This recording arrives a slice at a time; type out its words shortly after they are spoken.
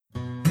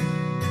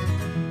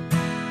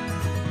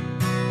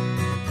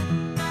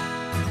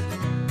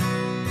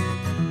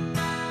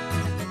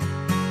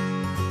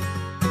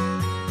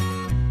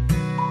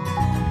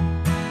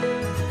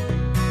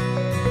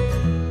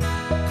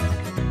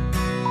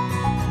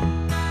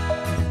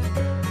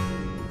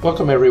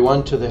Welcome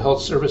everyone to the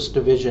Health Service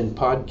Division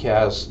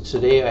podcast.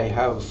 Today I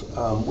have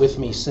with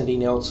me Cindi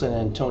Nelson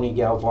and Tony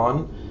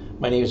Galvan.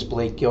 My name is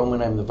Blake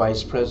Gillman. I'm the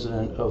Vice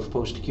President of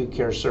Post-Acute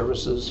Care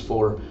Services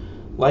for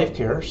Life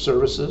Care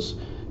Services.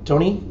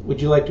 Tony, would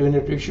you like to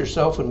introduce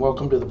yourself and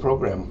welcome to the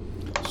program?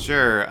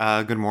 Sure.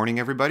 Good morning,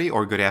 everybody,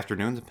 or good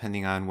afternoon,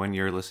 depending on when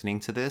you're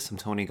listening to this. I'm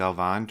Tony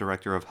Galvan,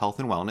 Director of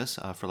Health and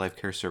Wellness for Life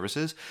Care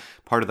Services,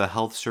 part of the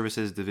Health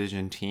Services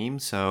Division team.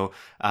 So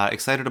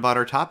excited about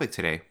our topic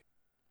today.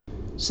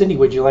 Cindi,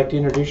 would you like to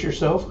introduce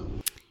yourself?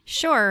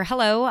 Sure.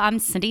 Hello, I'm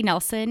Cindi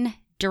Nelson,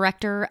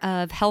 Director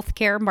of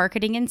Healthcare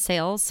Marketing and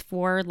Sales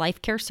for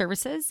Life Care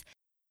Services.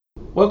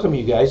 Welcome,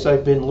 you guys.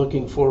 I've been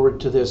looking forward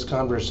to this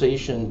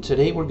conversation.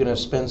 Today we're going to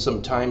spend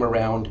some time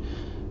around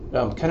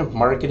kind of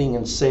marketing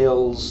and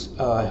sales,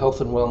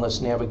 health and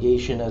wellness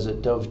navigation as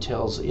it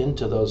dovetails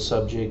into those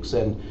subjects.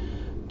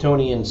 And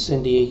Tony and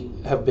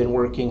Cindi have been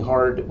working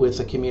hard with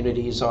the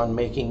communities on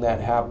making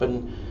that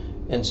happen.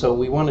 And so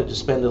we wanted to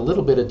spend a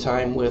little bit of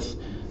time with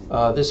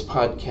this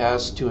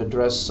podcast to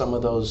address some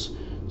of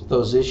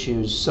those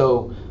issues.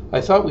 So I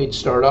thought we'd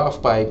start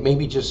off by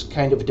maybe just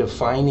kind of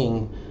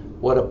defining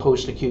what a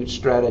post-acute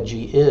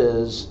strategy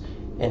is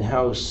and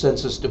how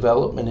census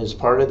development is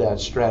part of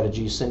that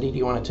strategy. Cindi, do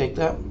you want to take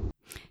that?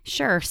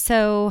 Sure.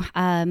 So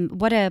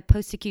what a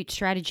post-acute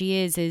strategy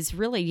is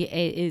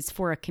really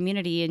for a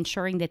community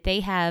ensuring that they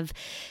have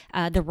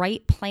the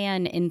right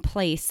plan in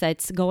place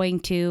that's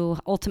going to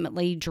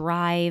ultimately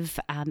drive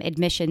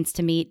admissions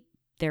to meet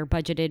their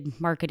budgeted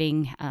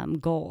marketing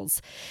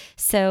goals.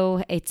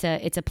 So it's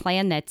a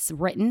plan that's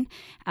written,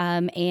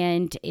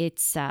 and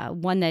it's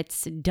one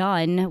that's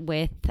done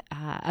with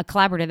a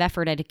collaborative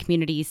effort at a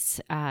community.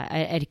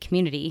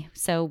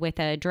 So with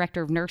a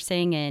director of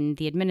nursing and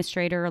the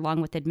administrator,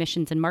 along with the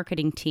admissions and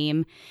marketing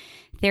team,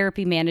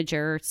 therapy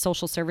manager,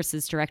 social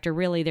services director.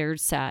 Really,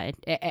 there's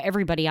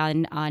everybody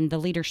on the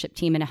leadership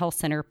team in a health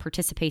center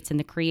participates in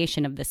the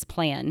creation of this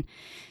plan.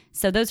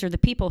 So those are the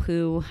people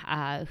who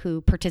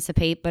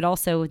participate, but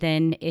also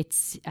then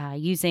it's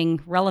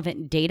using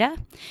relevant data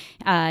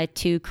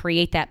to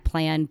create that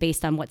plan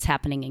based on what's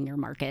happening in your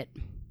market.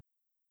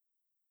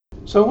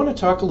 So I want to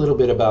talk a little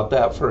bit about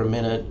that for a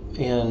minute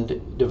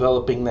and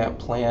developing that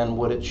plan,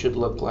 what it should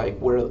look like,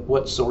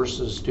 what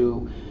sources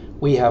do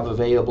we have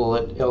available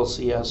at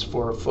LCS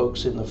for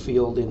folks in the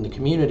field, in the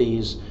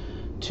communities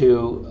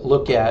to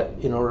look at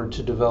in order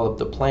to develop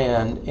the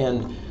plan.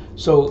 And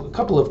so a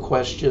couple of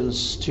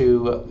questions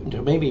to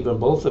maybe even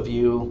both of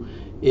you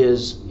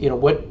is,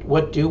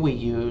 what do we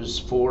use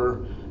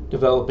for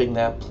developing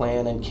that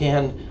plan, and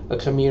can a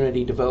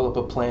community develop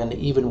a plan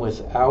even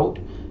without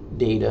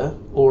data,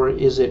 or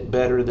is it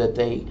better that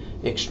they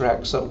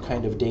extract some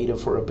kind of data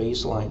for a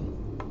baseline?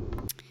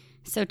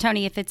 So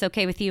Tony, if it's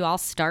okay with you, I'll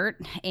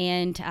start.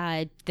 And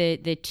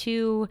the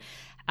two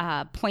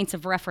points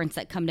of reference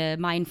that come to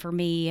mind for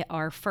me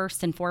are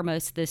first and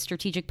foremost the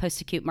Strategic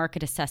Post-Acute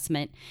Market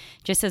Assessment.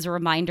 Just as a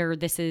reminder,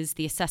 this is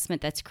the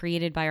assessment that's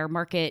created by our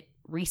market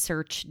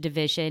research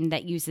division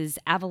that uses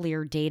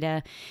Avalier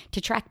data to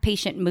track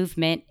patient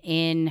movement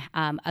in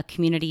a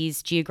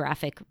community's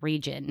geographic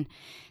region.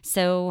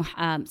 So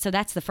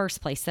that's the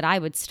first place that I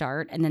would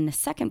start. And then the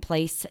second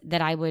place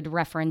that I would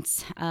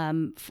reference,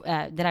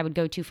 that I would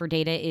go to for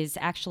data is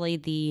actually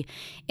the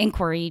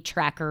inquiry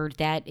tracker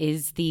that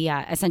is the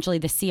essentially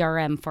the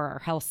CRM for our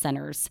health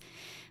centers.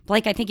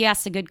 Blake, I think you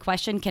asked a good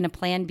question. Can a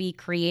plan be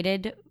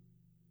created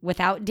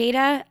without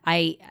data?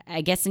 I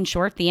guess in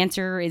short, the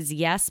answer is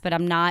yes, but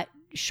I'm not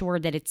sure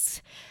that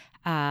it's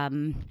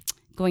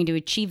going to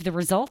achieve the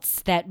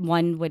results that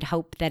one would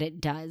hope that it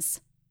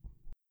does.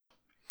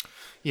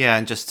 Yeah,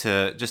 and just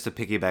to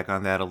piggyback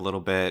on that a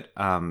little bit,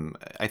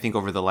 I think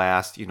over the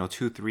last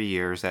 2-3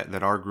 years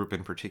that our group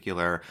in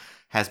particular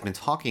has been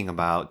talking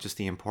about just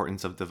the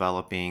importance of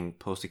developing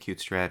post-acute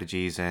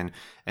strategies and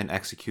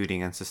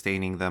executing and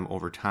sustaining them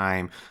over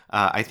time.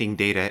 I think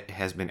data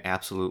has been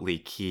absolutely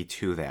key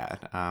to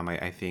that.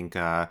 I think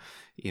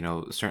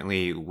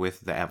certainly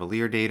with the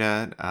Avalier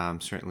data,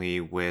 certainly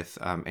with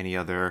any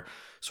other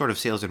sort of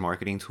sales and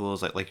marketing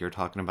tools like you're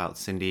talking about,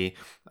 Cindi,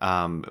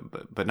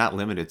 but not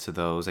limited to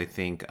those. I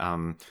think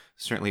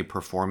certainly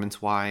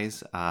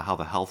performance-wise, how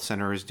the health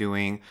center is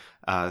doing,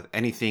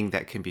 anything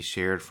that can be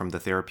shared from the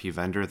therapy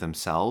vendor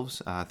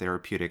themselves,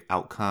 therapeutic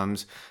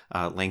outcomes,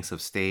 lengths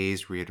of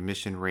stays,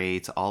 readmission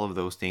rates, all of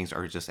those things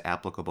are just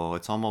applicable.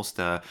 It's almost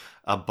a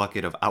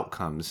bucket of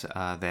outcomes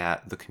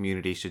that the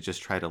community should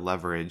just try to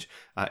leverage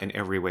in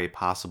every way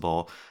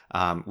possible.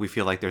 We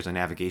feel like there's a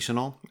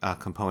navigational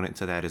component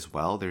to that as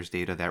well. There's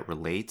data that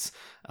relates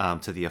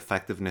to the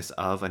effectiveness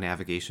of a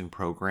navigation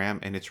program,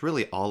 and it's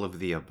really all of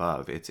the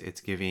above.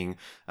 It's giving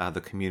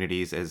the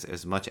communities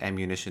as much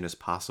ammunition as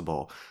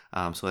possible,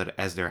 so that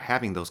as they're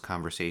having those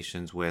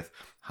conversations with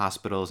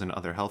hospitals and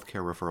other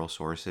healthcare referral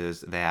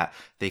sources, that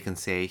they can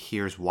say,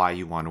 here's why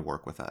you want to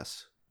work with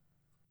us.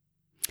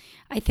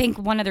 I think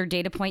one other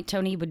data point,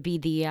 Tony, would be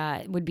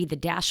the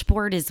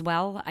dashboard as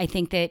well. I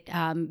think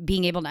that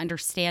being able to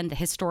understand the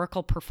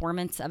historical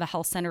performance of a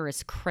health center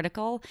is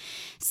critical.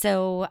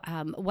 So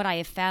what I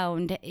have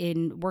found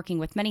in working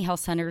with many health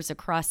centers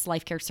across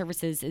Life Care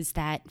Services is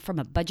that from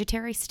a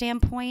budgetary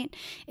standpoint,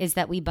 is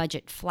that we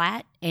budget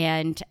flat,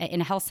 and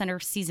in a health center,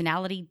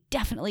 seasonality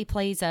definitely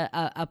plays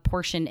a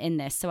portion in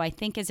this. So I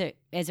think as it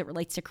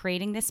relates to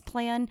creating this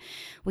plan,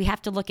 we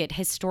have to look at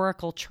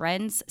historical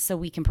trends so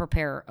we can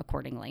prepare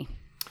accordingly.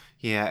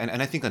 Yeah,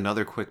 and I think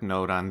another quick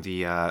note on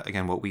the,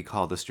 again, what we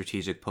call the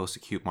strategic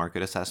post-acute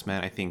market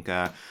assessment. I think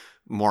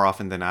more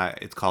often than not,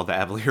 it's called the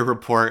Avalier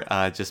report,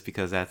 just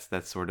because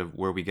that's sort of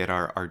where we get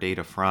our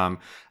data from.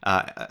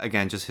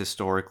 Again, just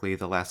historically,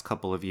 the last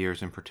couple of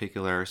years in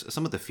particular,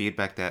 some of the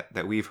feedback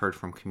that we've heard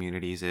from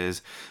communities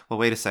is, well,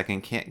 wait a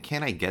second,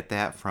 can I get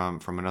that from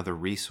another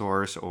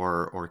resource,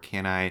 or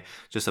can I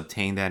just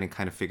obtain that and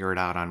kind of figure it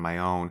out on my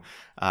own?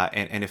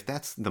 And if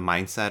that's the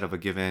mindset of a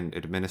given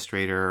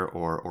administrator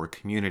or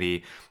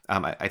community,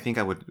 I think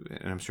I would,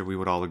 and I'm sure we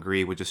would all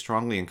agree, would just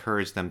strongly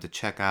encourage them to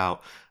check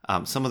out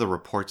some of the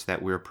reports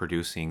that we're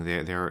producing.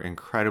 They're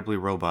incredibly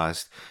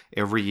robust.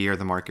 Every year,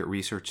 the market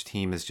research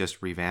team is just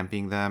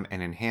revamping them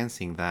and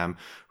enhancing them,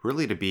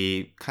 really to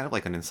be kind of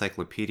like an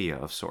encyclopedia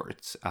of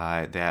sorts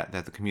that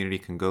the community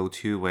can go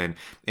to and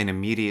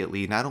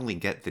immediately not only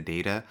get the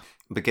data,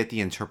 but get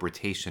the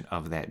interpretation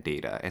of that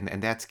data.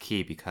 And that's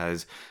key,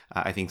 because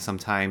I think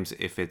sometimes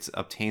if it's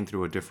obtained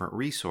through a different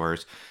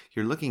resource,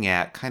 you're looking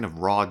at kind of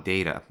raw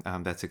data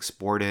that's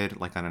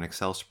exported, like on an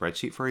Excel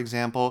spreadsheet, for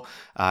example.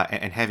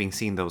 And having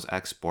seen those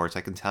exports,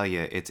 I can tell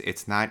you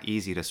it's not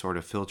easy to sort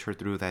of filter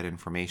through that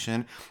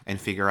information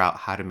and figure out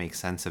how to make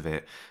sense of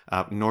it.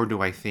 Nor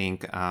do I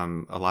think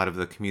a lot of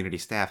the community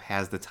staff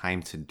has the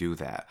time to do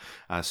that.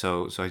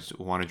 So I just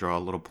want to draw a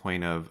little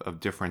point of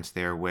difference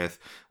there with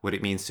what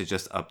it means to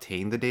just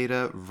obtain the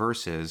data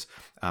versus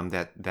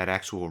that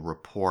actual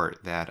report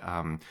that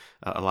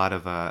a lot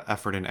of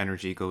effort and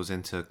energy goes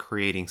into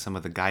creating some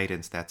of the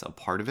guidance that's a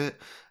part of it,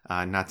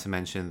 not to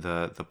mention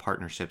the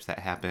partnerships that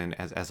happen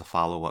as a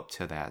follow-up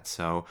to that.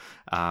 So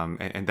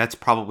and that's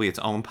probably its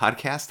own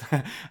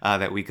podcast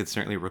that we could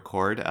certainly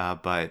record,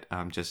 but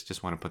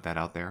just want to put that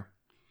out there.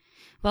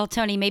 Well,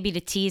 Tony, maybe to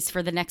tease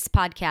for the next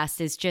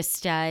podcast is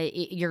just,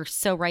 you're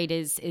so right,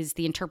 is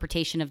the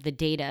interpretation of the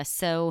data.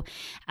 So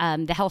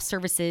the health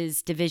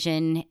services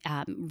division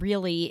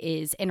really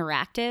is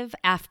interactive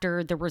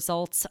after the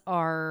results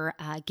are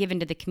given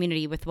to the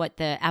community with what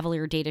the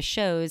Avalier data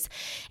shows.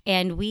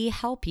 And we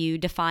help you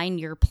define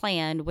your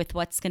plan with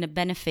what's going to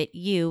benefit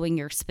you in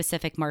your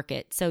specific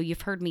market. So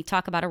you've heard me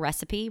talk about a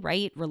recipe,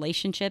 right?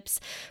 Relationships,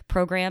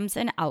 programs,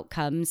 and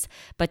outcomes.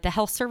 But the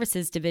health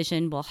services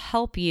division will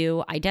help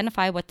you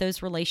identify what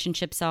those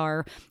relationships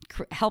are,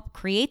 help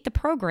create the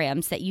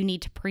programs that you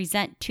need to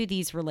present to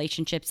these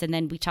relationships, and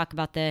then we talk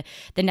about the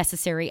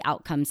necessary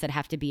outcomes that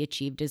have to be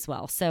achieved as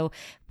well. So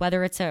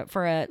whether it's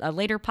for a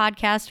later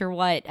podcast or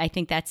what, I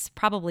think that's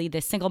probably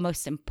the single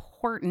most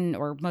important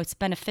or most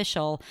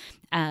beneficial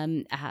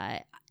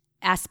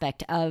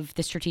aspect of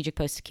the strategic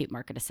post-acute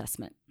market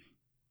assessment.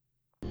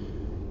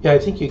 Yeah, I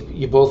think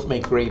you both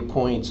make great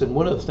points. And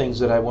one of the things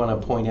that I want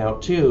to point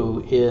out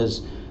too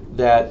is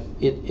that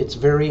it's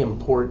very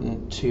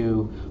important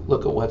to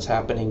look at what's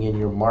happening in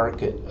your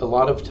market. A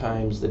lot of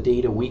times the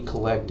data we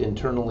collect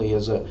internally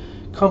as a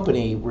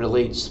company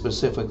relates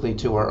specifically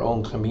to our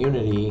own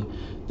community.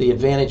 The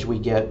advantage we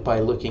get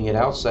by looking at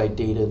outside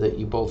data that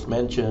you both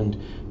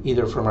mentioned,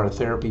 either from our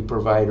therapy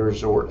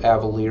providers or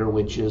Avalier,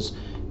 which is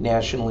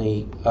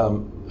nationally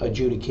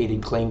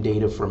adjudicated claim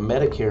data from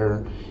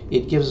Medicare,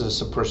 it gives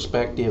us a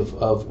perspective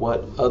of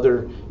what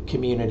other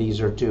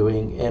communities are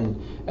doing. And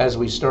as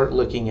we start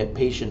looking at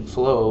patient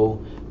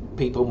flow,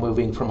 people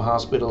moving from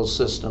hospital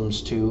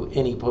systems to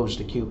any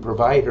post-acute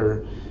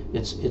provider,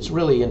 it's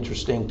really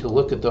interesting to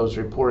look at those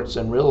reports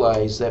and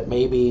realize that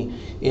maybe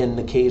in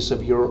the case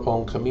of your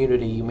own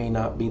community, you may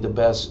not be the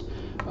best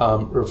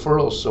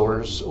referral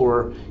source,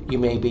 or you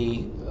may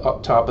be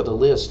up top of the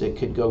list. It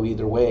could go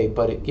either way,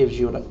 but it gives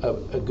you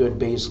a good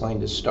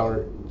baseline to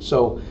start.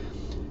 So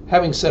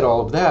having said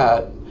all of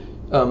that,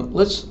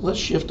 let's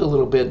shift a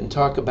little bit and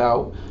talk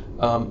about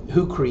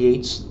who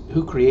creates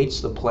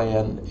the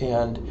plan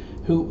and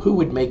who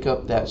would make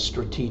up that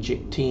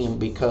strategic team,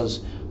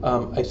 because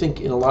I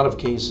think in a lot of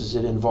cases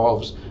it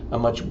involves a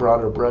much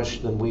broader brush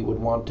than we would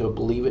want to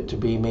believe it to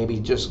be, maybe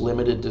just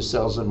limited to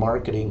sales and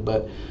marketing,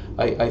 but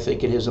I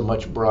think it is a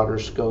much broader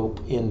scope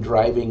in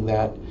driving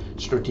that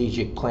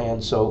strategic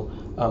plan. So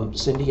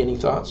Cindi, any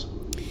thoughts?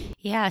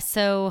 Yeah,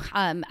 so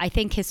I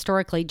think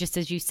historically, just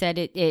as you said,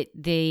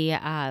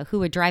 who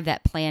would drive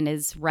that plan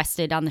is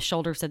rested on the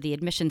shoulders of the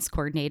admissions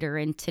coordinator.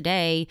 And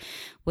today,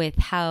 with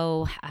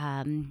how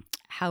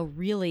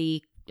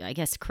really, I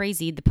guess,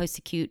 crazy the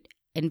post-acute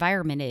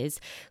environment is,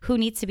 who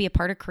needs to be a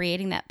part of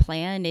creating that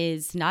plan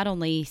is not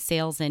only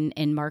sales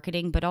and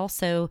marketing, but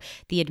also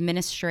the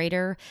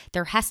administrator.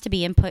 There has to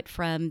be input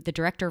from the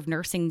director of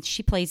nursing.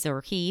 He plays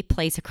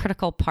a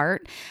critical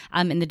part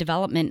in the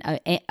development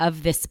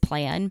of this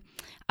plan.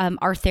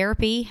 Our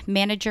therapy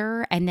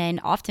manager, and then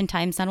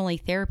oftentimes not only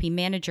therapy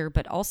manager,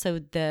 but also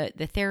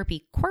the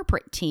therapy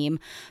corporate team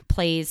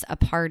plays a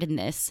part in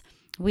this.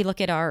 We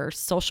look at our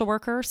social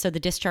worker. So the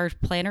discharge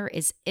planner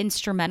is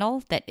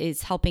instrumental, that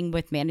is helping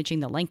with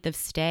managing the length of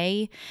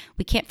stay.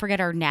 We can't forget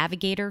our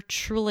navigator,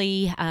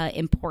 truly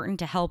important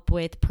to help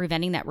with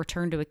preventing that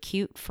return to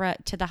acute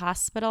to the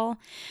hospital.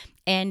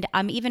 And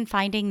I'm even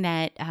finding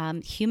that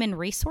human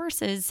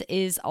resources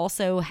is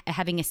also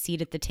having a seat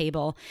at the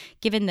table,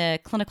 given the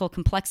clinical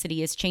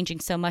complexity is changing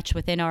so much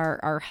within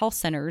our health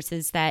centers,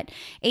 is that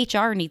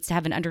HR needs to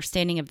have an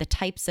understanding of the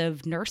types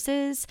of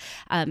nurses,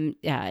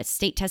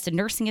 state-tested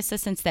nursing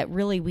assistants that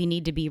really we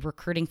need to be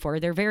recruiting for.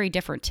 They're very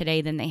different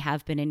today than they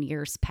have been in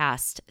years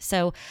past.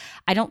 So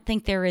I don't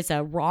think there is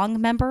a wrong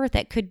member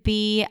that could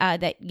be,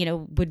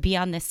 would be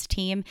on this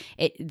team.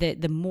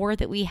 The more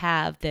that we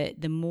have,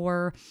 the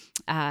more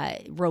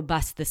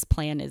robust this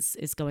plan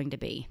is going to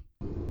be.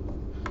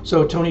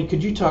 So Tony,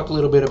 could you talk a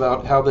little bit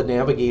about how the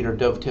navigator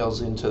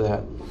dovetails into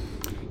that?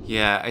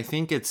 Yeah, I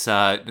think it's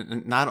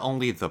not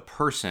only the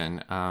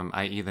person,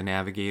 i.e. the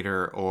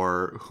navigator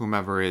or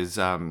whomever is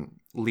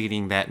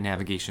leading that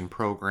navigation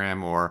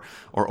program or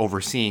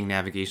overseeing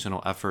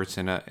navigational efforts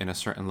in a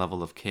certain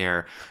level of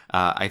care.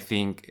 I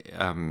think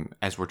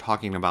as we're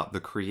talking about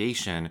the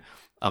creation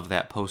of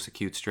that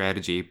post-acute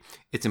strategy,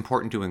 it's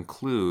important to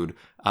include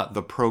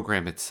the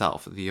program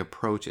itself, the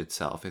approach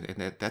itself.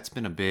 And that's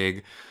been a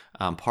big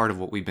part of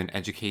what we've been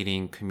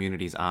educating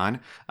communities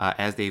on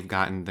as they've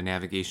gotten the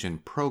navigation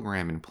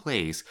program in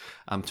place,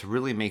 to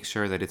really make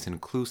sure that it's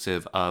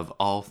inclusive of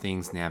all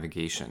things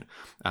navigation.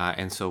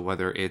 And so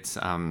whether it's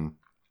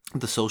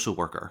the social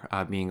worker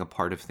being a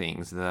part of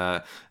things,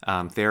 the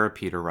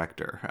therapy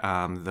director,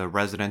 the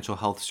residential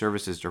health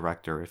services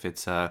director, if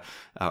it's a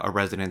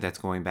resident that's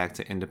going back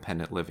to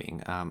independent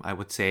living. I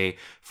would say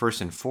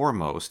first and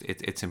foremost,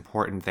 it's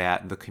important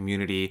that the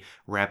community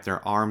wrap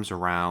their arms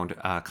around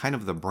kind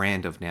of the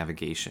brand of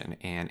navigation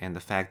and the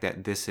fact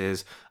that this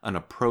is an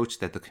approach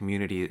that the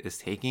community is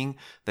taking,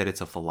 that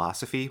it's a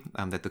philosophy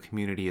that the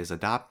community is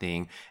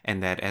adopting,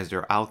 and that as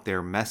they're out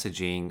there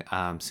messaging,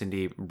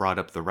 Cindi brought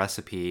up the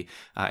recipe,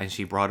 and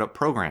she brought up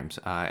programs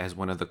as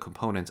one of the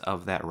components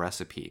of that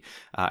recipe.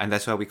 And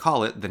that's why we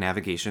call it the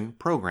navigation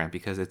program,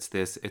 because it's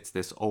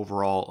this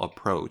overall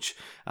approach.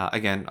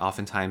 Again,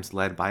 oftentimes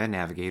led by a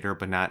navigator,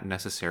 but not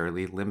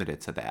necessarily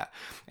limited to that.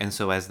 And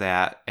so as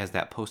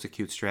that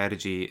post-acute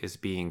strategy is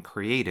being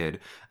created,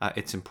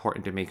 it's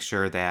important to make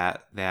sure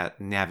that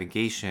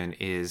navigation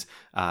is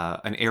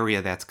an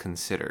area that's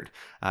considered.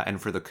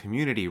 And for the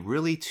community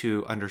really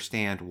to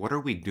understand, what are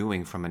we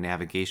doing from a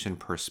navigation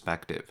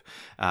perspective?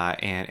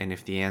 And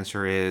if the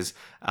answer is,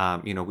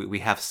 we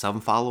have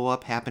some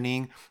follow-up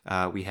happening,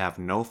 we have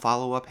no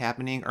follow-up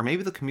happening, or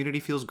maybe the community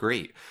feels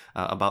great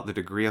about the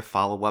degree of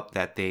follow-up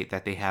that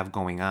they have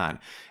going on.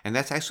 And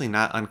that's actually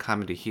not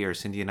uncommon to hear.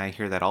 Cindi and I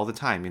hear that all the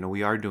time.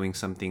 We are doing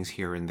some things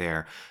here and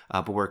there,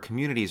 but where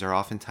communities are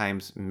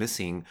oftentimes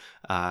missing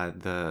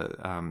the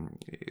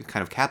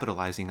kind of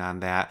capitalizing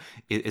on that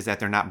is that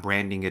they're not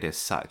branding it as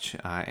such,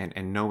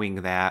 and knowing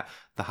that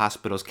the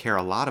hospitals care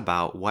a lot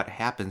about what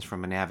happens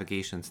from a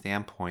navigation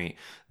standpoint.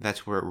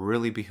 That's where it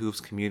really behooves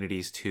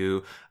communities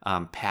to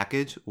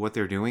package what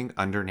they're doing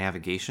under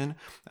navigation,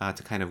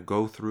 to kind of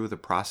go through the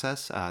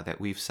process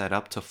that we've set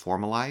up to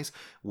formalize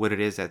what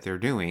it is that they're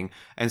doing.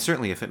 And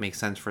certainly if it makes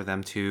sense for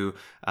them to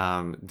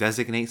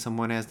designate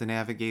someone as the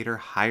navigator,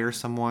 hire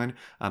someone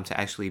to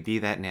actually be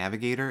that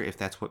navigator, if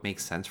that's what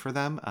makes sense for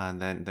them,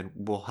 then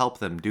we'll help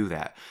them do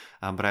that.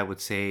 But I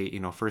would say,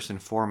 first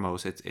and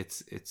foremost,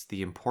 it's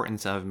the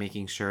importance of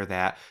making sure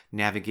that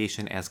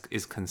navigation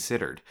is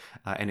considered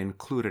and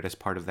included as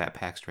part of that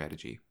PAC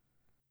strategy.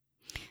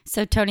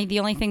 So, Tony, the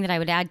only thing that I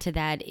would add to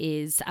that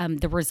is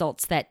the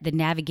results that the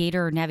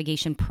navigator or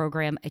navigation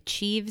program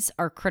achieves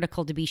are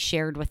critical to be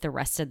shared with the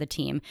rest of the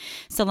team.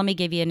 So let me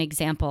give you an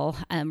example.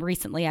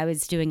 Recently, I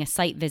was doing a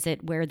site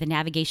visit where they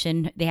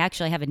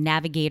actually have a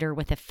navigator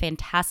with a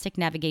fantastic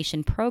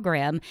navigation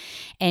program.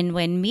 And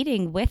when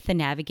meeting with the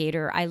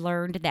navigator, I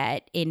learned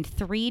that in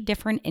 3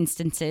 different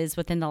instances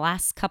within the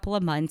last couple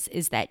of months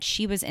is that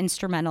she was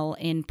instrumental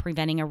in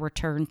preventing a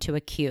return to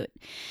acute.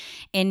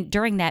 And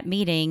during that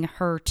meeting,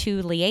 her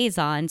 2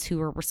 liaisons who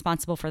were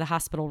responsible for the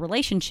hospital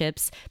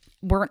relationships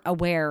weren't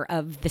aware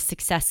of the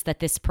success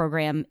that this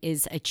program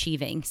is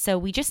achieving. So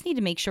we just need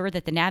to make sure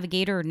that the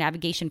navigator or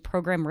navigation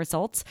program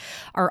results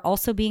are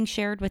also being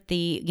shared with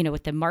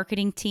the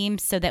marketing team,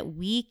 so that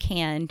we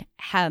can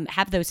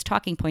have those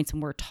talking points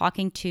when we're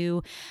talking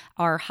to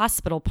our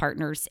hospital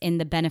partners,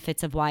 and the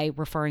benefits of why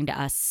referring to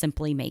us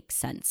simply makes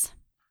sense.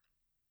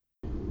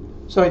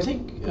 So I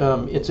think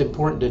it's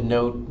important to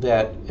note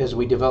that as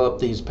we develop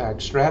these PAC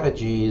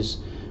strategies,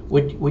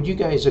 Would you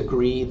guys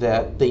agree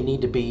that they need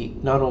to be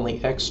not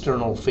only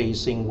external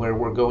facing, where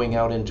we're going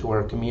out into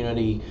our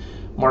community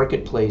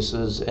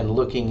marketplaces and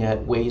looking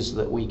at ways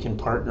that we can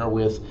partner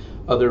with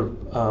other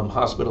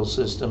hospital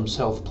systems,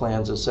 health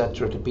plans, et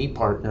cetera, to be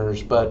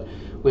partners, but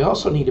we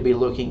also need to be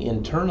looking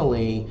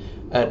internally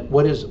at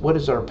what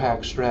is our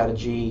PAC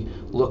strategy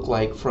look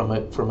like from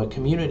a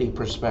community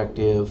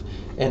perspective,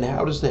 and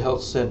how does the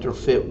health center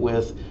fit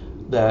with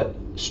that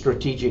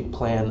strategic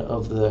plan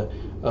of the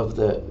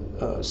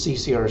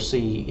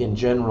CCRC in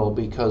general,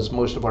 because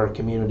most of our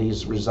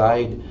communities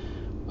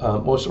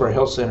most of our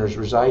health centers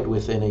reside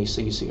within a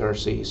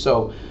CCRC.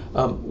 So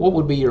what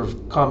would be your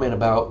comment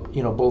about,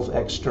 both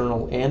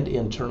external and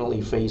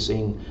internally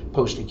facing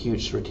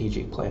post-acute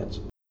strategic plans?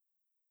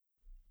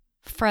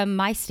 From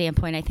my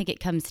standpoint, I think it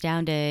comes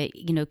down to,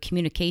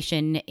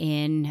 communication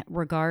in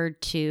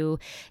regard to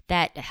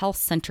that health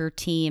center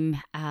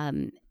team,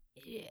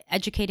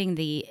 educating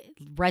the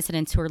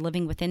residents who are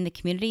living within the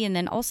community, and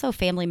then also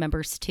family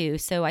members too.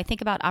 So I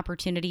think about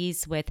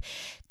opportunities with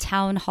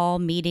town hall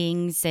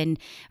meetings and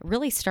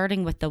really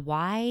starting with the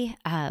why.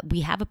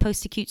 We have a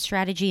post-acute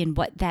strategy and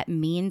what that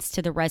means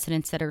to the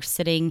residents that are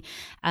sitting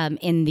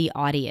in the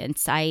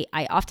audience. I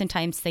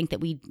oftentimes think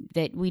that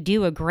we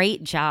do a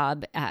great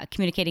job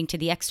communicating to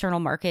the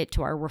external market,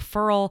 to our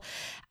referral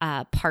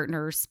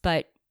partners,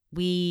 but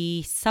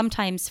we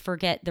sometimes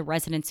forget the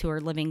residents who are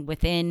living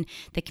within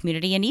the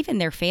community and even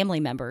their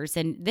family members.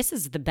 And this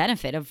is the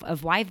benefit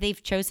of why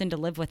they've chosen to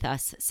live with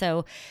us.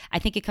 So I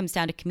think it comes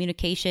down to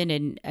communication.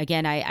 And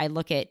again, I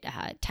look at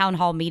town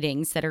hall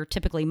meetings that are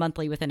typically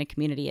monthly within a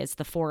community as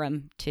the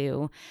forum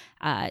to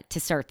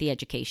start the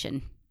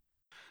education.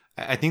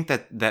 I think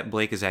that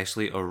Blake is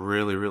actually a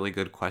really, really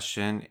good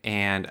question.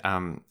 And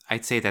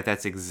I'd say that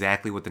that's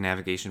exactly what the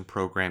navigation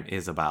program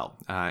is about.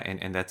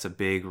 And that's a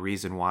big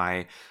reason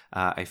why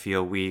I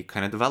feel we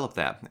kind of developed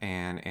that.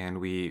 And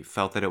we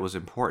felt that it was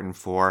important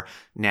for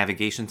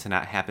navigation to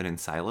not happen in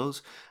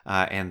silos,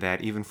 and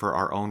that even for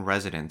our own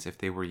residents, if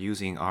they were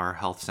using our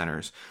health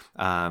centers,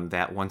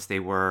 that once they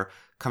were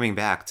coming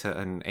back to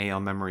an AL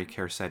memory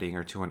care setting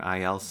or to an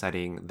IL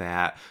setting,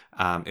 that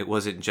it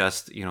wasn't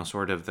just,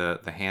 sort of the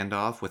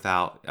handoff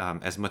without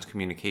as much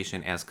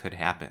communication as could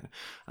happen.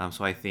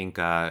 So I think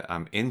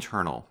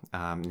internal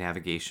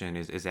navigation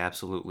is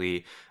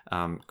absolutely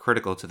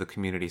critical to the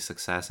community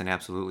success and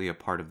absolutely a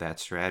part of that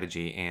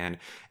strategy. And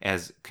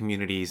as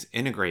communities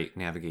integrate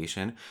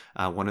navigation,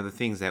 one of the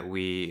things that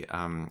we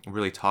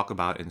really talk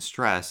about and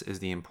stress is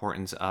the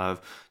importance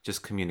of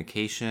just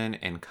communication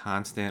and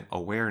constant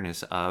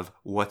awareness of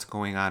what's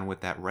going on with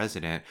that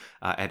resident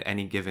at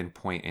any given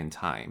point in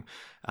time.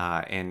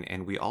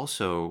 And we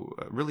also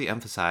really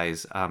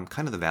emphasize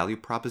kind of the value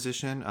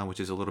proposition, which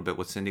is a little bit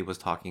what Cindi was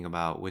talking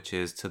about, which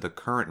is to the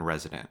current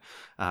resident,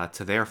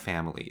 to their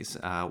families.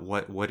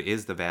 What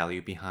is the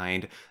value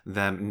behind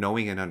them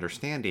knowing and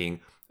understanding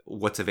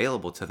what's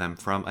available to them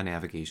from a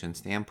navigation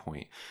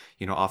standpoint?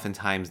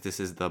 Oftentimes this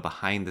is the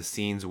behind the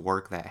scenes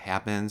work that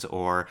happens,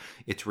 or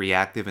it's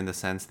reactive in the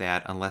sense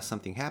that unless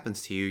something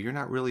happens to you, you're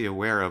not really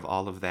aware of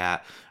all of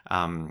that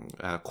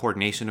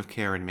coordination of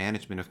care and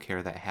management of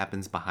care that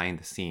happens behind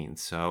the scenes.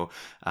 So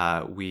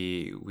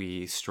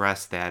we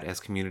stress that as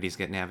communities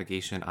get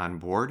navigation on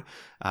board,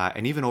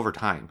 and even over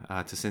time,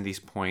 to Cindy's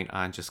point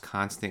on just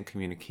constant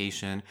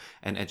communication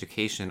and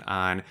education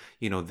on,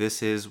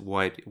 this is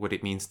what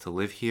it means to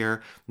live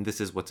here. This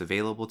is what's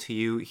available to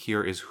you.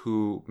 Here is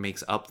who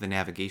makes up the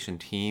navigation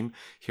team.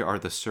 Here are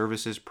the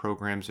services,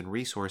 programs, and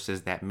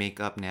resources that make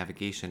up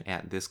navigation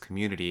at this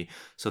community,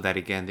 so that,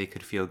 again, they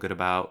could feel good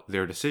about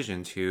their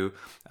decision to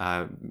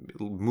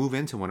move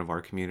into one of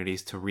our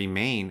communities, to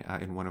remain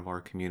in one of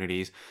our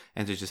communities,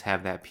 and to just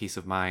have that peace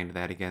of mind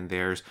that, again,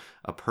 there's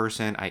a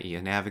person, i.e.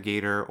 a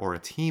navigator or a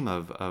team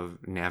of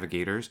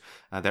navigators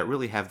that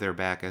really have their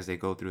back as they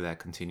go through that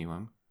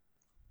continuum.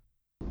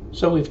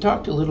 So we've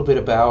talked a little bit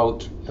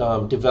about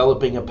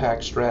developing a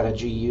PAC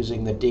strategy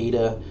using the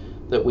data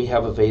that we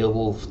have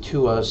available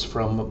to us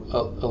from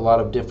a lot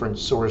of different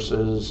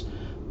sources.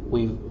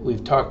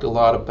 We've talked a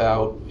lot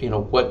about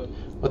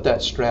what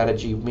that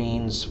strategy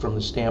means from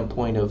the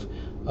standpoint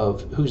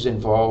of who's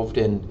involved,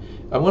 and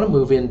I want to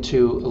move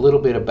into a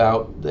little bit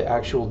about the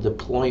actual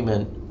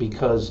deployment,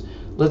 because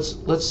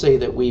let's say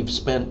that we've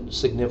spent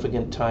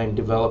significant time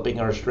developing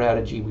our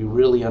strategy. We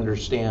really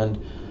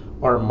understand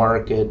our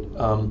market.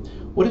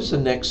 What is the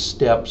next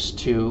steps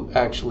to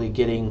actually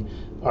getting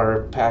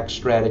our PAC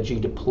strategy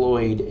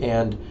deployed,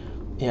 and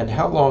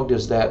how long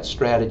does that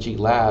strategy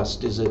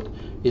last? Is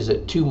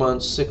it 2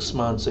 months, 6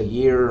 months, a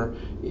year,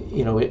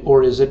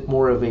 or is it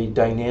more of a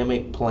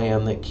dynamic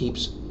plan that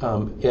keeps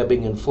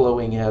ebbing and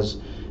flowing as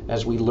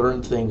we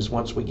learn things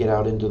once we get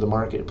out into the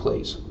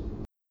marketplace?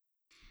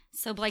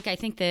 So, Blake, I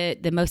think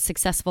the most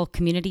successful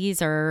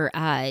communities are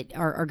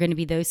going to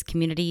be those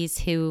communities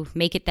who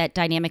make it that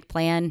dynamic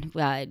plan,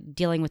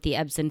 dealing with the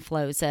ebbs and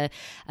flows. A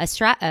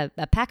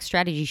PAC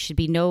strategy should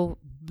be no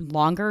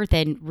longer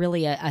than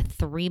really a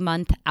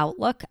 3-month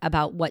outlook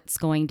about what's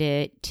going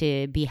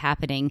to be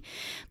happening.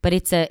 But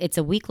it's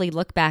a weekly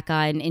look back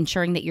on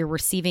ensuring that you're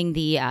receiving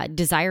the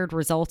desired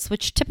results,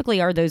 which typically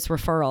are those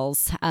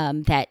referrals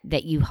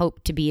that you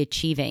hope to be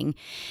achieving.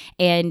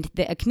 And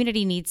a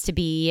community needs to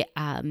be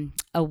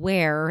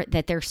aware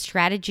that their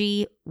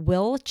strategy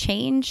will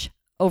change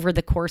over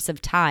the course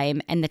of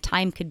time, and the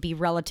time could be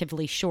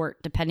relatively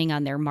short depending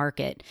on their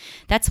market.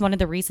 That's one of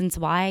the reasons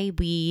why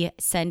we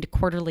send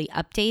quarterly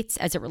updates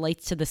as it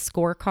relates to the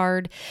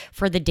scorecard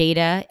for the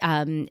data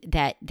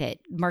that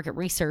market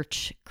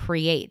research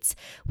creates.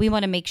 We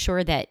want to make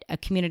sure that a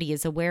community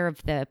is aware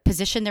of the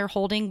position they're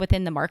holding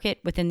within the market,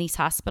 within these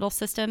hospital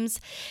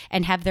systems,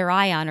 and have their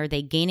eye on, are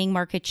they gaining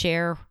market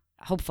share?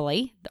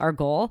 Hopefully, our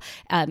goal,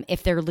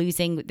 if they're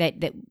losing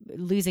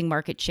losing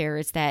market share,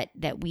 is that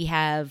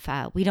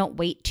we don't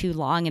wait too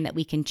long, and that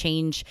we can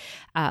change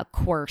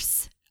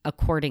course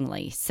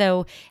accordingly.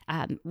 So,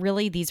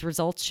 really, these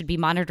results should be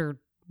monitored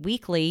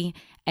weekly,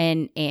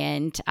 and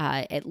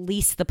at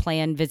least the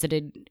plan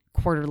visited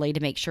quarterly to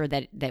make sure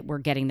that we're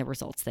getting the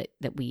results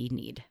that we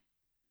need.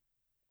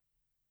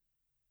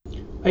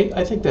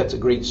 I think that's a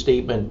great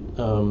statement.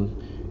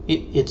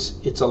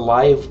 It's a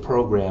live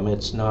program.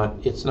 It's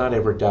not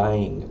ever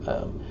dying.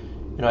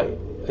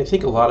 I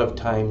think a lot of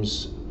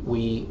times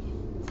we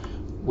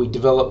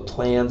develop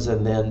plans,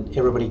 and then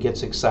everybody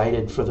gets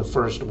excited for the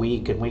first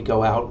week, and we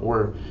go out.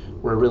 We're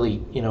really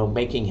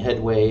making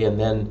headway, and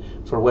then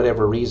for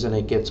whatever reason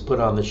it gets put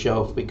on the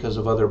shelf because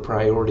of other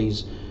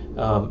priorities,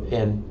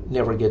 and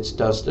never gets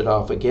dusted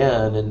off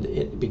again, and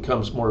it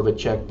becomes more of a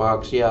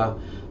checkbox. Yeah,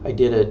 I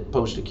did a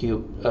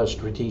post-acute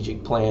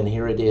strategic plan.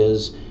 Here it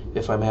is.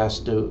 If I'm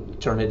asked to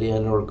turn it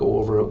in or go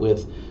over it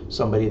with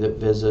somebody that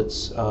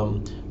visits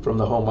from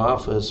the home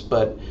office,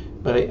 but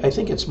I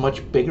think it's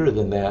much bigger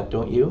than that,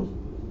 don't you?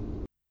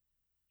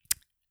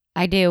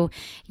 I do.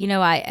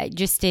 I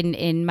just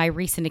in my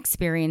recent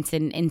experience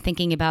in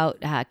thinking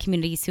about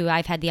communities who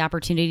I've had the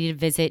opportunity to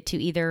visit,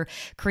 to either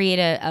create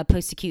a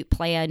post-acute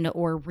plan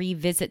or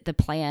revisit the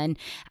plan,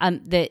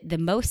 the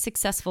most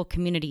successful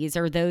communities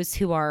are those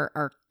who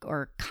are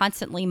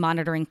constantly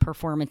monitoring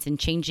performance and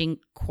changing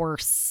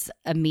course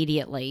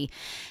immediately.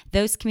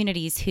 Those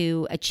communities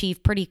who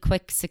achieve pretty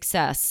quick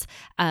success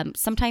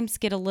sometimes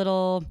get a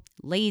little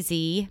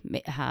lazy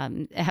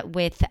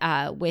with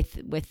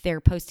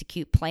their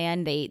post-acute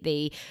plan.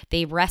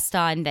 They rest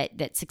on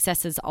that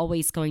success is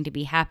always going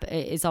to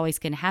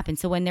happen.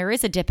 So when there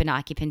is a dip in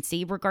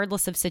occupancy,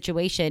 regardless of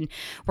situation,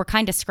 we're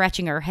kind of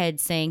scratching our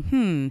heads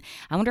saying,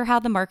 I wonder how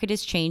the market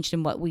has changed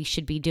and what we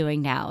should be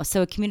doing now.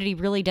 So a community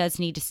really does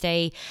need to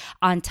stay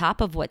on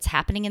top of what's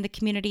happening in the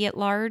community at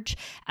large.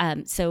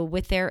 So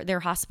with their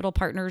hospital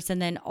partners, and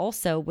then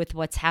also with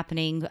what's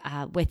happening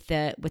with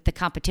the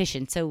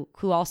competition. So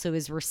who also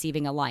is receiving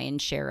a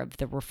lion's share of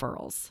the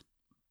referrals.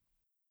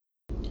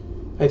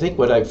 I think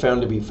what I've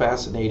found to be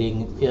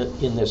fascinating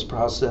in this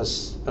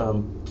process,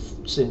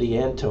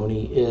 Cindi and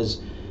Tony,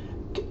 is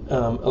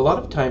a lot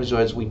of times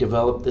as we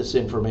develop this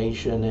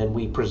information and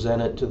we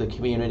present it to the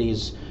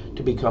communities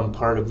to become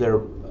part of their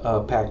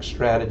PAC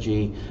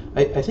strategy,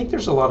 I think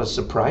there's a lot of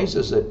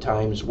surprises at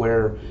times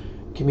where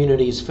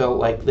communities felt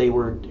like they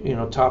were,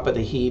 top of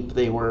the heap.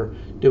 They were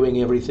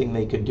doing everything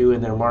they could do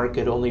in their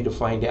market, only to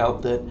find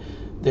out that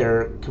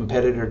their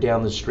competitor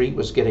down the street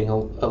was getting a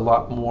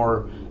lot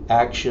more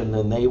action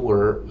than they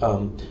were.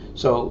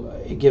 So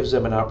it gives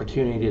them an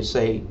opportunity to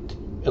say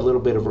a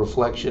little bit of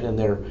reflection in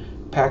their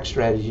PAC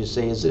strategy, to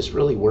say, is this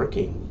really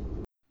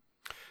working?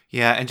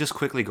 Yeah, and just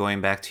quickly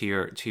going back to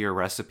your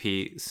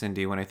recipe,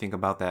 Cindi, when I think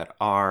about that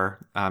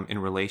R in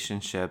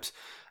relationships,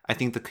 I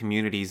think the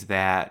communities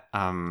that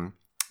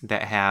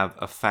have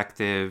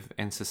effective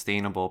and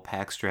sustainable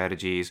PAC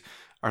strategies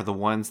are the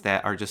ones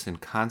that are just in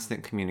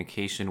constant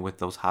communication with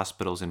those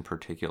hospitals in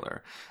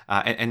particular,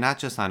 and not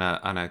just on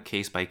a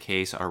case by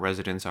case. Our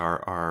residents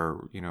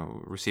are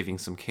receiving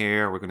some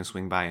care. We're going to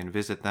swing by and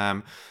visit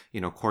them,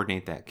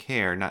 coordinate that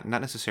care. Not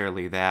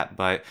necessarily that,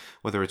 but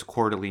whether it's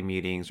quarterly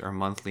meetings or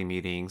monthly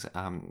meetings,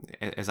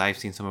 as I've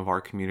seen some of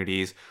our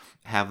communities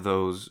have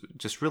those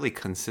just really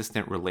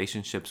consistent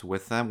relationships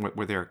with them,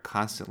 where they're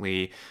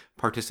constantly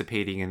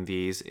participating in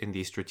these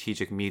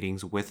strategic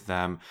meetings with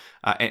them,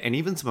 and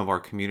even some of our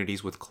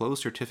communities with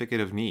closed certificate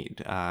of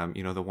need,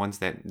 the ones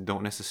that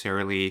don't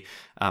necessarily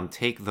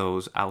take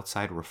those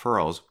outside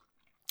referrals.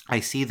 I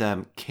see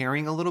them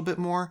caring a little bit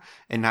more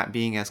and not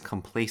being as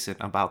complacent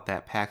about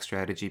that PAC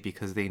strategy,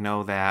 because they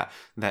know that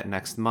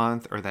next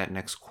month or that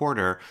next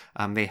quarter,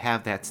 they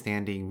have that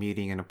standing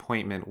meeting and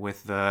appointment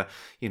with the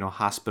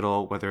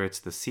hospital, whether it's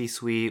the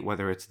C-suite,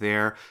 whether it's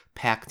their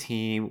PAC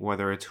team,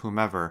 whether it's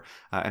whomever.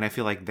 And I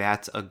feel like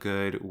that's a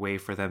good way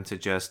for them to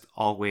just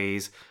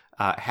always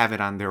have it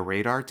on their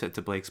radar,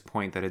 to Blake's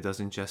point, that it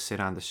doesn't just sit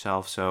on the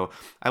shelf. So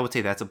I would say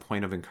that's a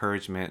point of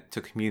encouragement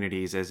to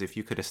communities, as if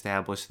you could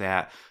establish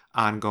that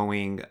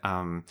ongoing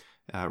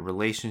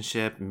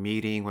relationship,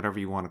 meeting, whatever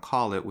you want to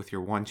call it, with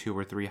your 1, 2,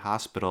 or 3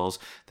 hospitals,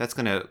 that's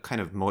going to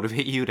kind of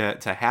motivate you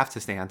to have to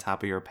stay on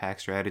top of your PAC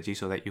strategy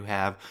so that you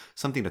have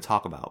something to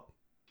talk about.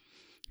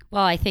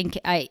 Well, I think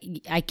I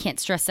can't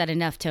stress that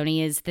enough,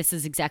 Tony, is this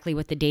is exactly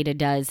what the data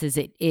does, is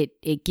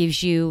it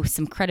gives you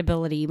some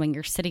credibility when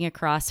you're sitting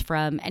across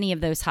from any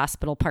of those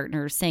hospital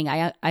partners saying,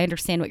 I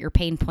understand what your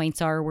pain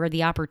points are, where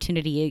the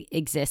opportunity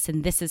exists,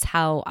 and this is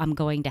how I'm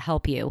going to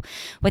help you.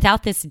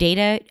 Without this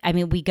data, I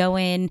mean, we go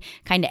in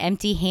kind of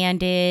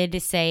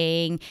empty-handed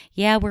saying,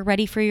 yeah, we're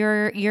ready for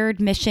your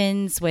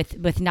admissions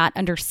with not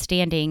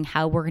understanding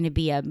how we're going to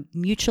be a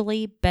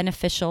mutually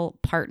beneficial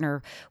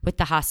partner with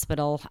the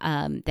hospital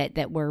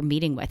that we're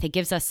meeting with. It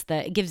gives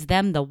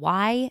them the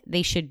why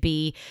they should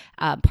be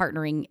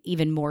partnering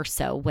even more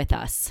so with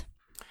us.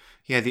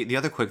 Yeah, the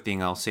other quick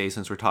thing I'll say,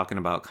 since we're talking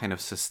about kind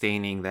of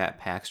sustaining that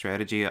PAC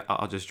strategy,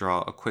 I'll just draw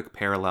a quick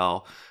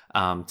parallel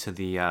to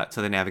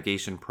the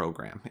navigation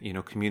program.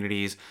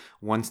 Communities,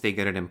 once they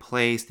get it in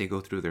place, they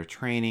go through their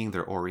training,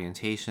 their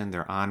orientation,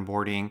 their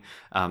onboarding,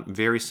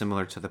 very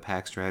similar to the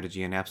PAC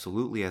strategy, and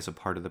absolutely as a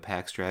part of the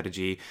PAC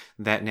strategy,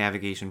 that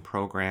navigation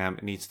program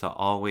needs to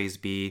always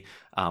be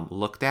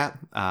looked at.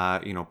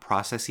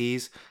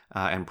 Processes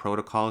and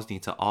protocols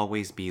need to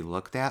always be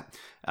looked at,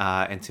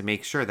 and to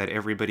make sure that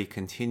everybody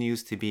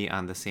continues to be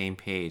on the same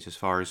page as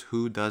far as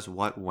who does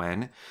what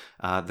when.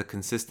 The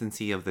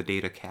consistency of the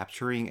data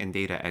capturing and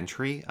data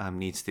entry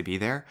needs to be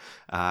there,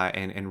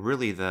 and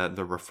really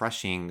the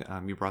refreshing,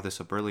 you brought this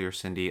up earlier,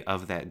 Cindi,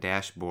 of that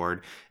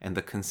dashboard and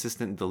the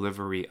consistent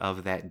delivery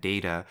of that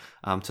data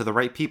to the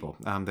right people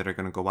that are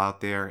going to go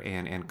out there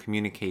and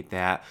communicate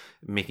that,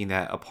 making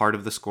that a part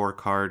of the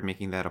scorecard,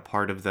 making that a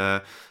part of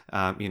the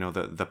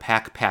the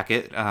PAC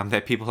packet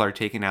that people are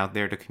taking out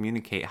there to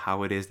communicate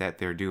how it is that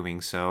they're doing.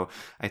 So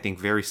I think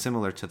very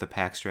similar to the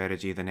PAC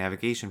strategy, the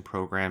navigation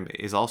program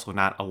is also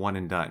not a one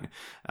and done.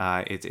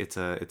 It's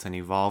an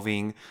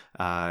evolving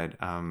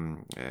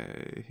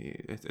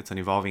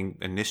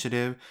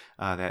initiative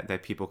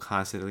that people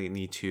constantly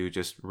need to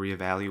just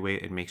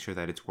reevaluate and make sure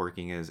that it's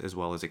working as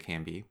well as it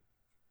can be.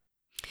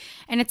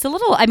 And it's a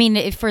little, I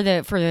mean, for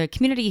the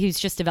community who's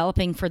just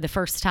developing for the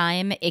first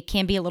time, it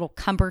can be a little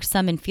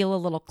cumbersome and feel a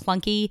little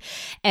clunky.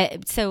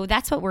 So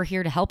that's what we're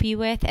here to help you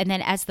with. And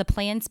then as the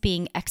plan's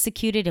being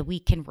executed, we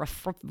can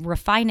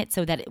refine it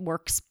so that it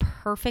works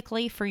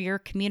perfectly for your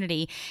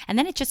community. And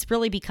then it just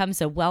really becomes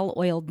a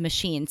well-oiled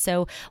machine.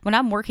 So when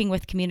I'm working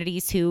with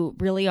communities who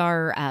really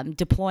are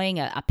deploying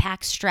a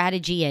PAC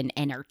strategy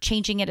and are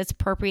changing it as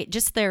appropriate,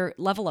 just their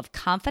level of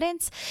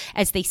confidence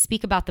as they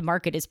speak about the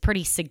market is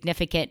pretty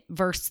significant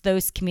versus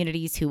those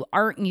communities who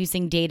aren't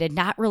using data,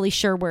 not really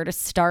sure where to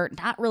start,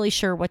 not really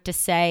sure what to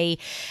say,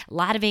 a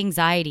lot of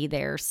anxiety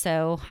there.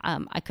 So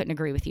I couldn't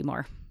agree with you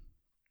more.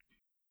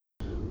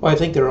 Well, I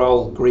think they're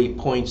all great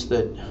points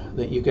that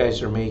you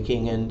guys are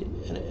making, and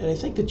I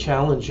think the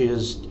challenge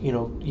is,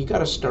 you got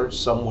to start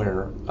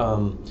somewhere.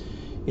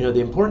 The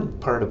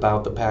important part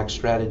about the PAC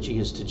strategy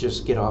is to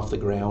just get off the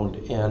ground,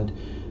 and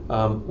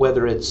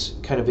whether it's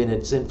kind of in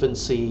its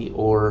infancy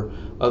or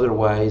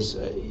otherwise,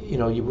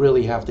 you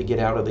really have to get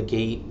out of the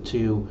gate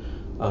to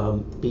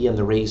be in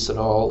the race at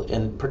all.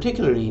 And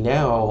particularly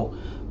now,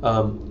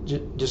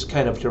 just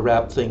kind of to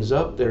wrap things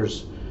up,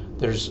 there's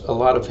a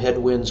lot of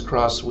headwinds,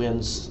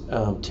 crosswinds,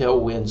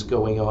 tailwinds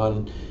going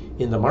on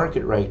in the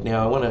market right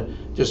now. I want to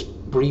just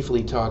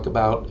briefly talk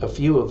about a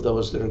few of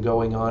those that are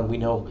going on. We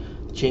know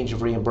the change of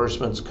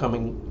reimbursements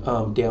coming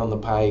down the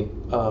pipe,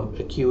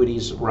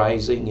 acuities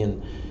rising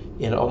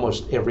in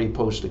almost every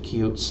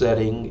post-acute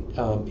setting,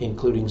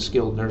 including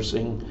skilled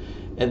nursing,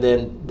 and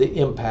then the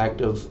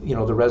impact of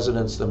the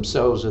residents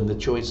themselves and the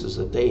choices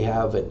that they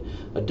have, and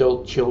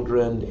adult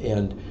children,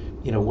 and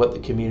what the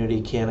community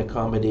can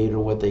accommodate or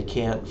what they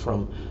can't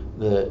from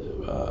the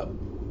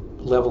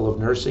level of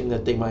nursing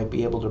that they might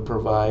be able to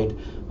provide.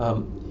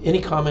 Any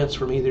comments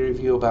from either of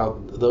you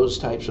about those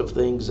types of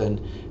things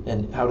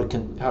and how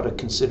to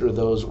consider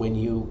those when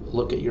you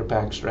look at your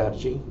PAC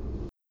strategy?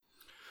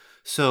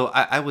 So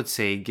I would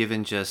say,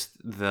 given just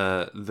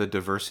the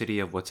diversity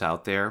of what's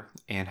out there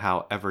and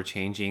how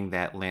ever-changing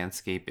that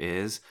landscape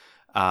is,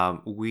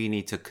 we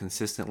need to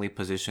consistently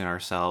position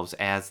ourselves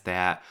as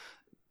that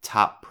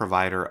top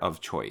provider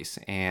of choice,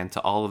 and to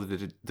all of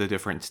the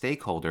different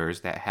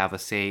stakeholders that have a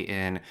say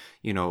in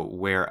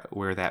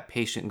where that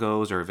patient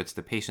goes, or if it's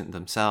the patient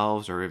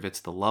themselves, or if it's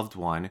the loved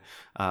one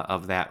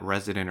of that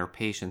resident or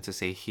patient, to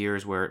say,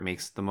 here's where it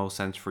makes the most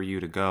sense for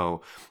you to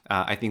go.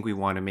 I think we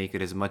want to make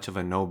it as much of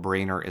a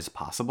no-brainer as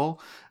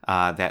possible,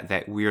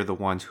 that we're the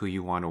ones who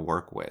you want to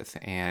work with.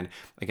 And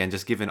again,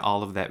 just given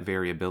all of that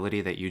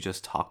variability that you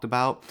just talked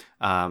about,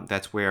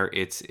 that's where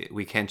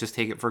we can't just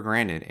take it for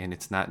granted. And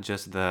it's not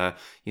just the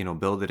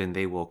build it and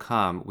they will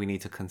come. We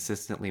need to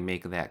consistently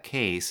make that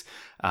case.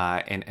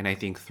 And I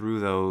think through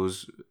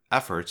those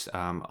efforts,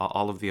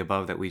 all of the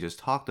above that we just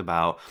talked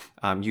about,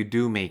 you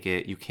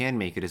can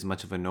make it as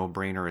much of a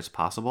no-brainer as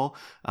possible,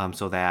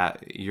 so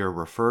that you're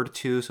referred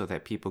to, so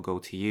that people go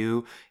to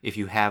you if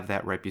you have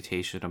that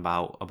reputation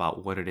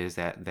about what it is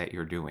that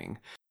you're doing.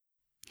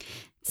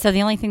 So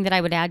the only thing that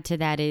I would add to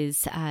that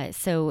is,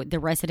 so the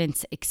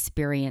resident's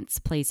experience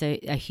plays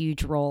a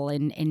huge role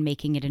in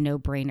making it a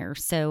no-brainer.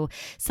 So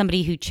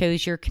somebody who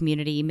chose your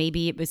community,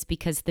 maybe it was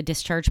because the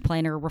discharge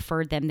planner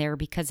referred them there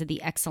because of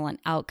the excellent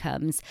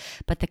outcomes,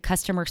 but the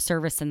customer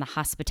service and the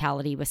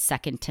hospitality was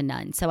second to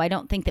none. So I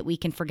don't think that we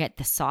can forget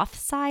the soft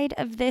side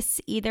of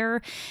this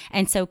either.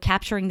 And so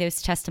capturing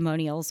those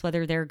testimonials,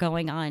 whether they're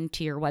going on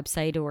to your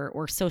website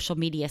or social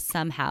media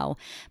somehow,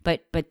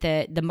 but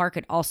the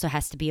market also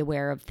has to be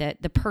aware of the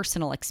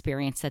personal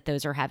experience that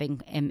those are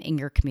having in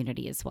your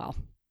community as well.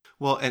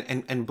 Well,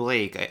 and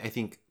Blake, I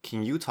think,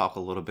 can you talk a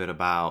little bit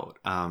about,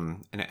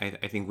 and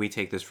I think we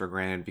take this for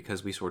granted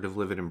because we sort of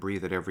live it and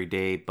breathe it every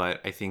day,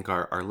 but I think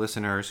our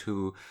listeners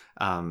who,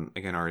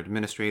 again, are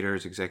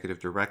administrators, executive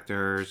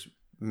directors,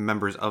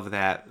 members of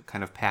that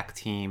kind of PAC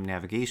team,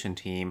 navigation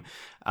team,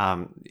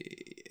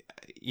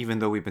 even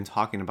though we've been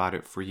talking about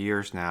it for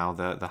years now,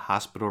 the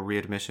hospital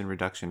readmission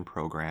reduction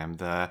program,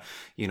 the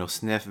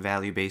SNF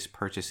value-based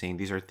purchasing,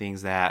 these are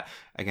things that,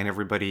 again,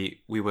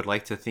 everybody we would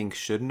like to think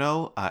should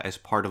know as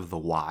part of the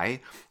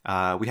why.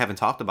 We haven't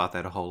talked about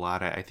that a whole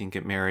lot. I think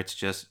it merits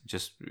just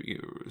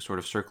sort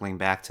of circling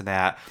back to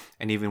that.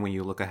 And even when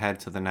you look ahead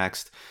to the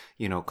next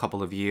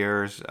couple of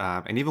years,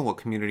 and even what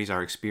communities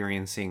are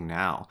experiencing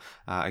now,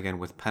 again,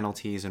 with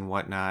penalties and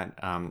whatnot,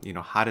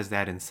 how does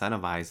that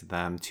incentivize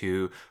them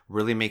to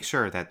really make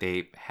sure that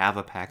they have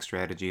a PAC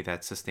strategy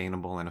that's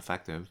sustainable and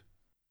effective?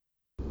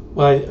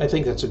 Well, I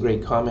think that's a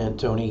great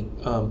comment, Tony.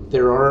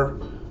 There are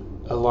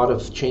a lot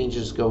of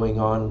changes going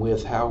on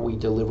with how we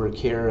deliver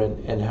care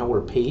and how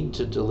we're paid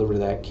to deliver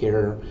that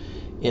care,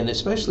 and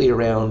especially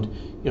around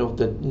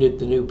the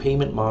new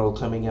payment model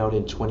coming out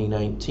in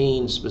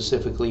 2019,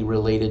 specifically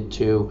related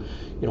to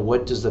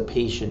what does the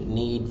patient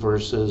need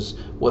versus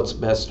what's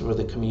best for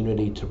the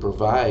community to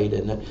provide.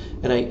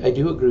 And I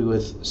do agree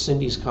with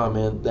Cindy's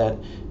comment that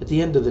at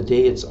the end of the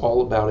day, it's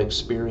all about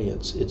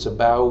experience. It's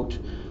about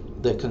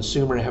the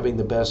consumer having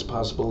the best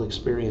possible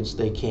experience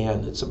they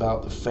can. It's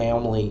about the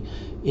family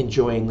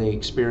enjoying the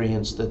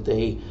experience that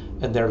they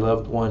and their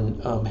loved one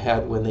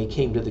had when they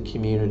came to the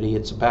community.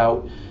 It's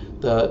about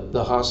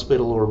the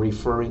hospital or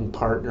referring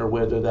partner,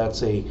 whether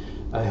that's a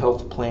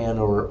health plan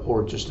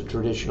or just a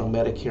traditional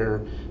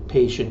Medicare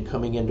patient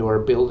coming into our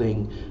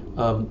building.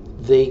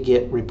 They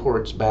get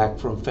reports back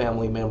from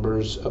family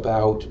members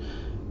about,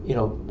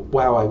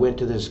 wow, I went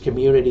to this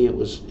community, it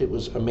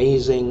was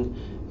amazing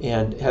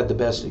and had the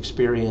best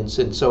experience.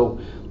 And so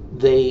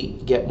they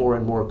get more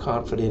and more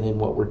confident in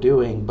what we're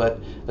doing. But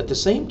at the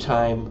same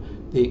time,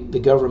 the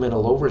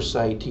governmental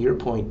oversight, to your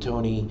point,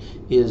 Tony,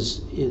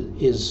 is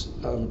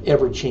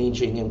ever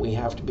changing, and we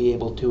have to be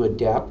able to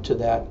adapt to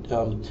that.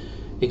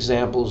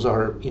 Examples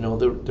are,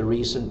 the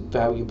recent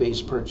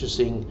value-based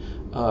purchasing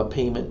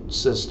payment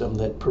system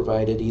that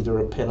provided either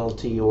a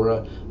penalty or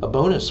a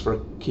bonus for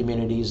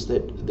communities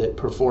that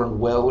performed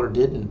well or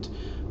didn't.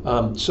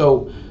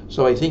 So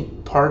I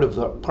think part of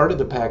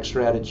the PAC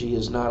strategy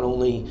is not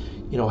only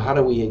how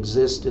do we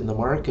exist in the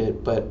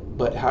market,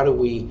 but how do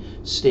we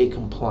stay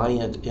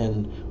compliant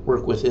and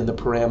work within the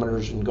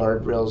parameters and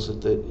guardrails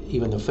that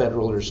even the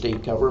federal or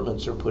state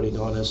governments are putting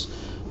on us.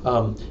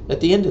 At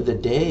the end of the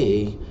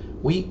day,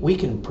 we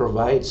can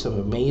provide some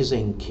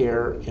amazing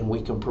care, and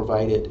we can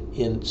provide it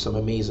in some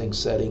amazing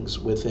settings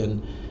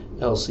within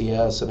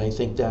LCS, and I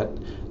think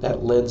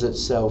that lends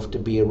itself to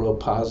be a real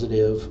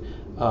positive.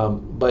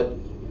 But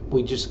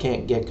we just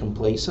can't get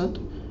complacent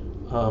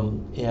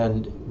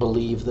and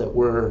believe that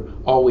we're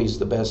always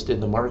the best in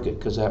the market,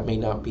 because that may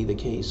not be the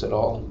case at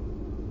all.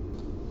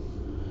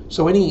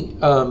 So any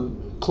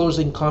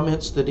closing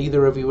comments that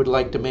either of you would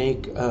like to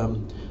make?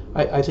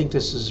 I think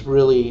this is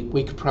really,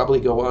 we could probably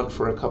go on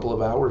for a couple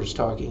of hours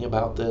talking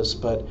about this,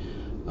 but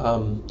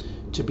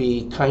to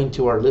be kind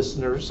to our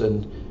listeners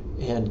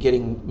and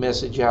getting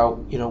message out,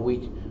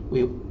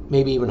 we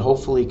maybe even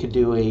hopefully could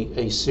do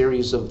a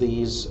series of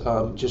these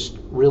just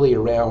really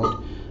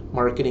around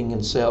marketing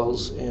and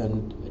sales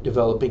and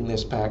developing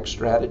this PAC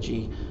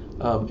strategy.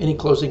 Any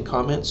closing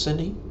comments,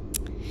 Cindi?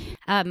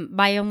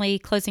 My only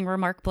closing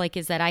remark, Blake,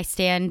 is that I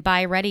stand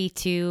by ready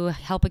to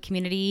help a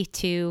community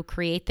to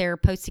create their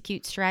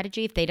post-acute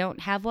strategy if they don't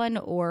have one,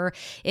 or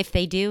if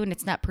they do and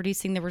it's not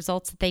producing the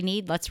results that they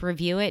need, let's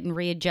review it and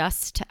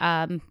readjust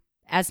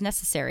as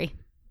necessary.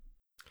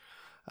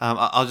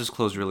 I'll just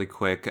close really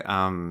quick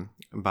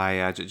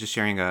by just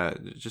sharing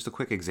just a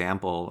quick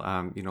example.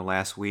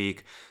 Last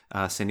week,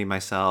 Cindi,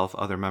 myself,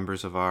 other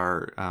members of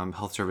our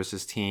health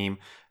services team,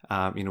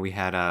 we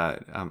had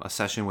a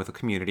session with a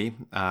community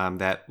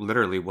that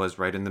literally was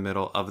right in the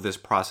middle of this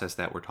process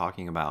that we're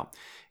talking about.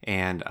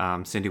 And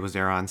Cindi was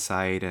there on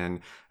site, and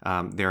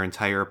their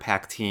entire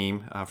PAC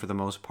team, for the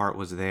most part,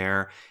 was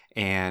there.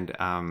 And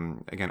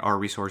again, our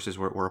resources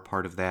were a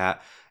part of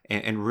that.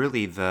 And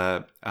really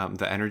the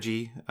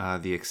energy,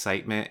 the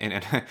excitement,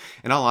 and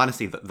in all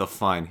honesty, the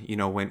fun.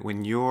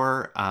 When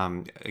you're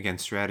again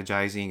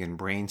strategizing and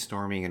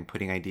brainstorming and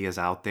putting ideas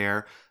out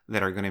there,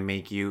 that are going to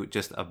make you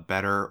just a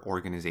better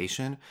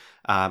organization.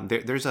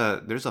 There's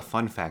a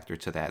fun factor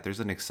to that. There's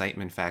an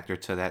excitement factor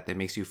to that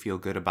makes you feel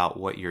good about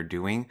what you're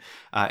doing,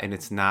 and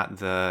it's not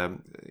the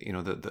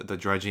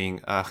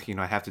drudging. I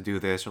have to do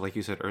this, or like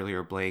you said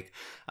earlier, Blake,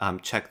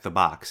 check the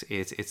box.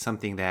 It's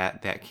something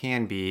that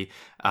can be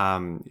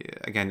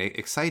again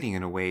exciting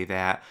in a way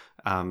that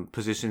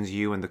positions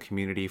you and the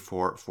community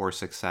for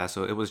success.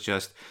 So it was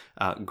just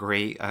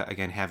great.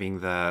 Again,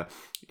 having the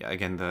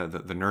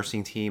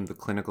nursing team, the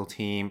clinical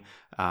team,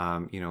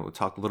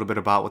 talked a little bit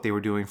about what they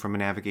were doing from a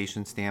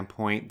navigation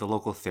standpoint, the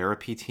local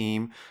therapy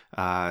team,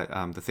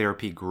 the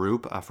therapy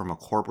group from a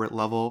corporate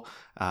level,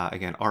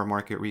 again, our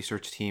market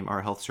research team,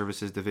 our health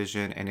services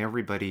division, and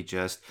everybody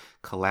just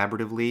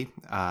collaboratively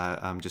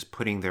just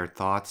putting their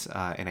thoughts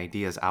and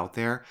ideas out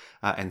there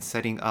and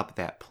setting up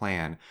that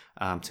plan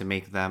to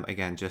make them,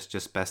 again,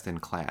 just best in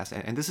class.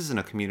 And this isn't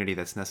a community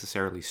that's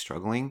necessarily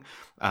struggling.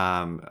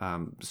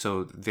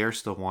 So they're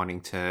still wanting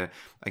to,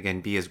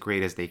 again, be as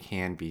great as they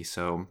can be.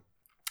 So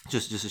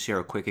just to share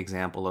a quick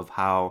example of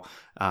how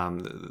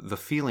the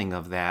feeling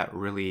of that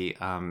really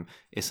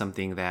is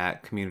something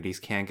that communities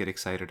can get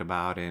excited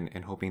about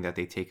and hoping that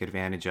they take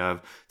advantage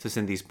of. To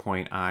Cindy's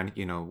point on,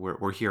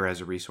 we're here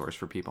as a resource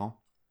for people.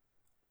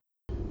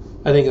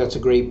 I think that's a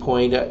great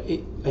point.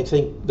 I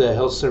think the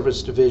Health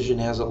Service Division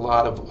has a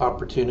lot of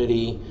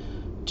opportunity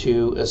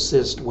to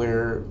assist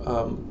where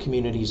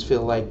communities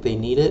feel like they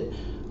need it.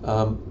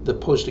 The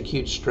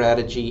post-acute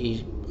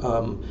strategy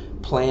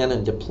plan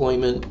and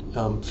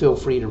deployment, feel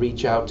free to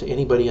reach out to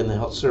anybody in the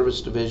Health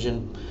Service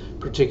Division,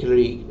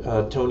 particularly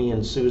Tony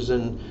and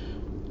Susan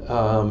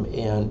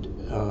and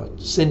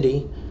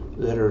Cindi,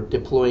 that are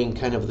deploying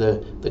kind of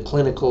the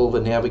clinical,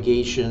 the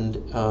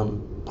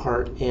navigation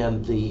part,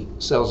 and the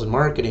sales and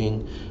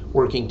marketing,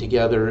 working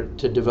together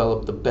to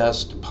develop the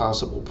best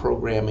possible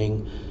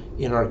programming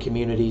in our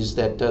communities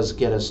that does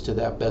get us to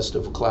that best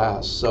of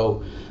class.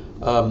 So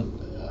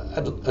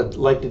I'd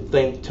like to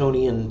thank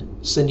Tony and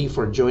Cindi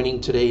for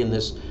joining today in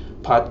this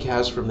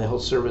podcast from the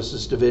Health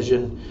Services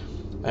Division.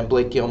 I'm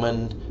Blake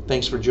Gillman.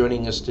 Thanks for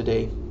joining us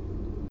today.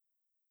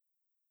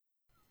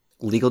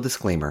 Legal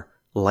disclaimer.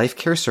 Life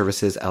Care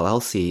Services,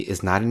 LLC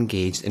is not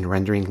engaged in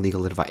rendering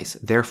legal advice.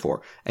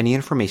 Therefore, any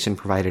information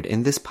provided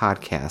in this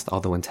podcast,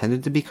 although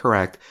intended to be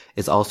correct,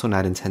 is also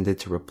not intended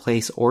to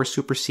replace or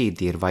supersede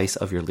the advice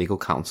of your legal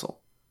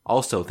counsel.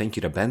 Also, thank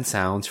you to Ben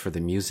Sounds for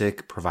the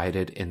music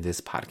provided in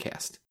this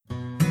podcast.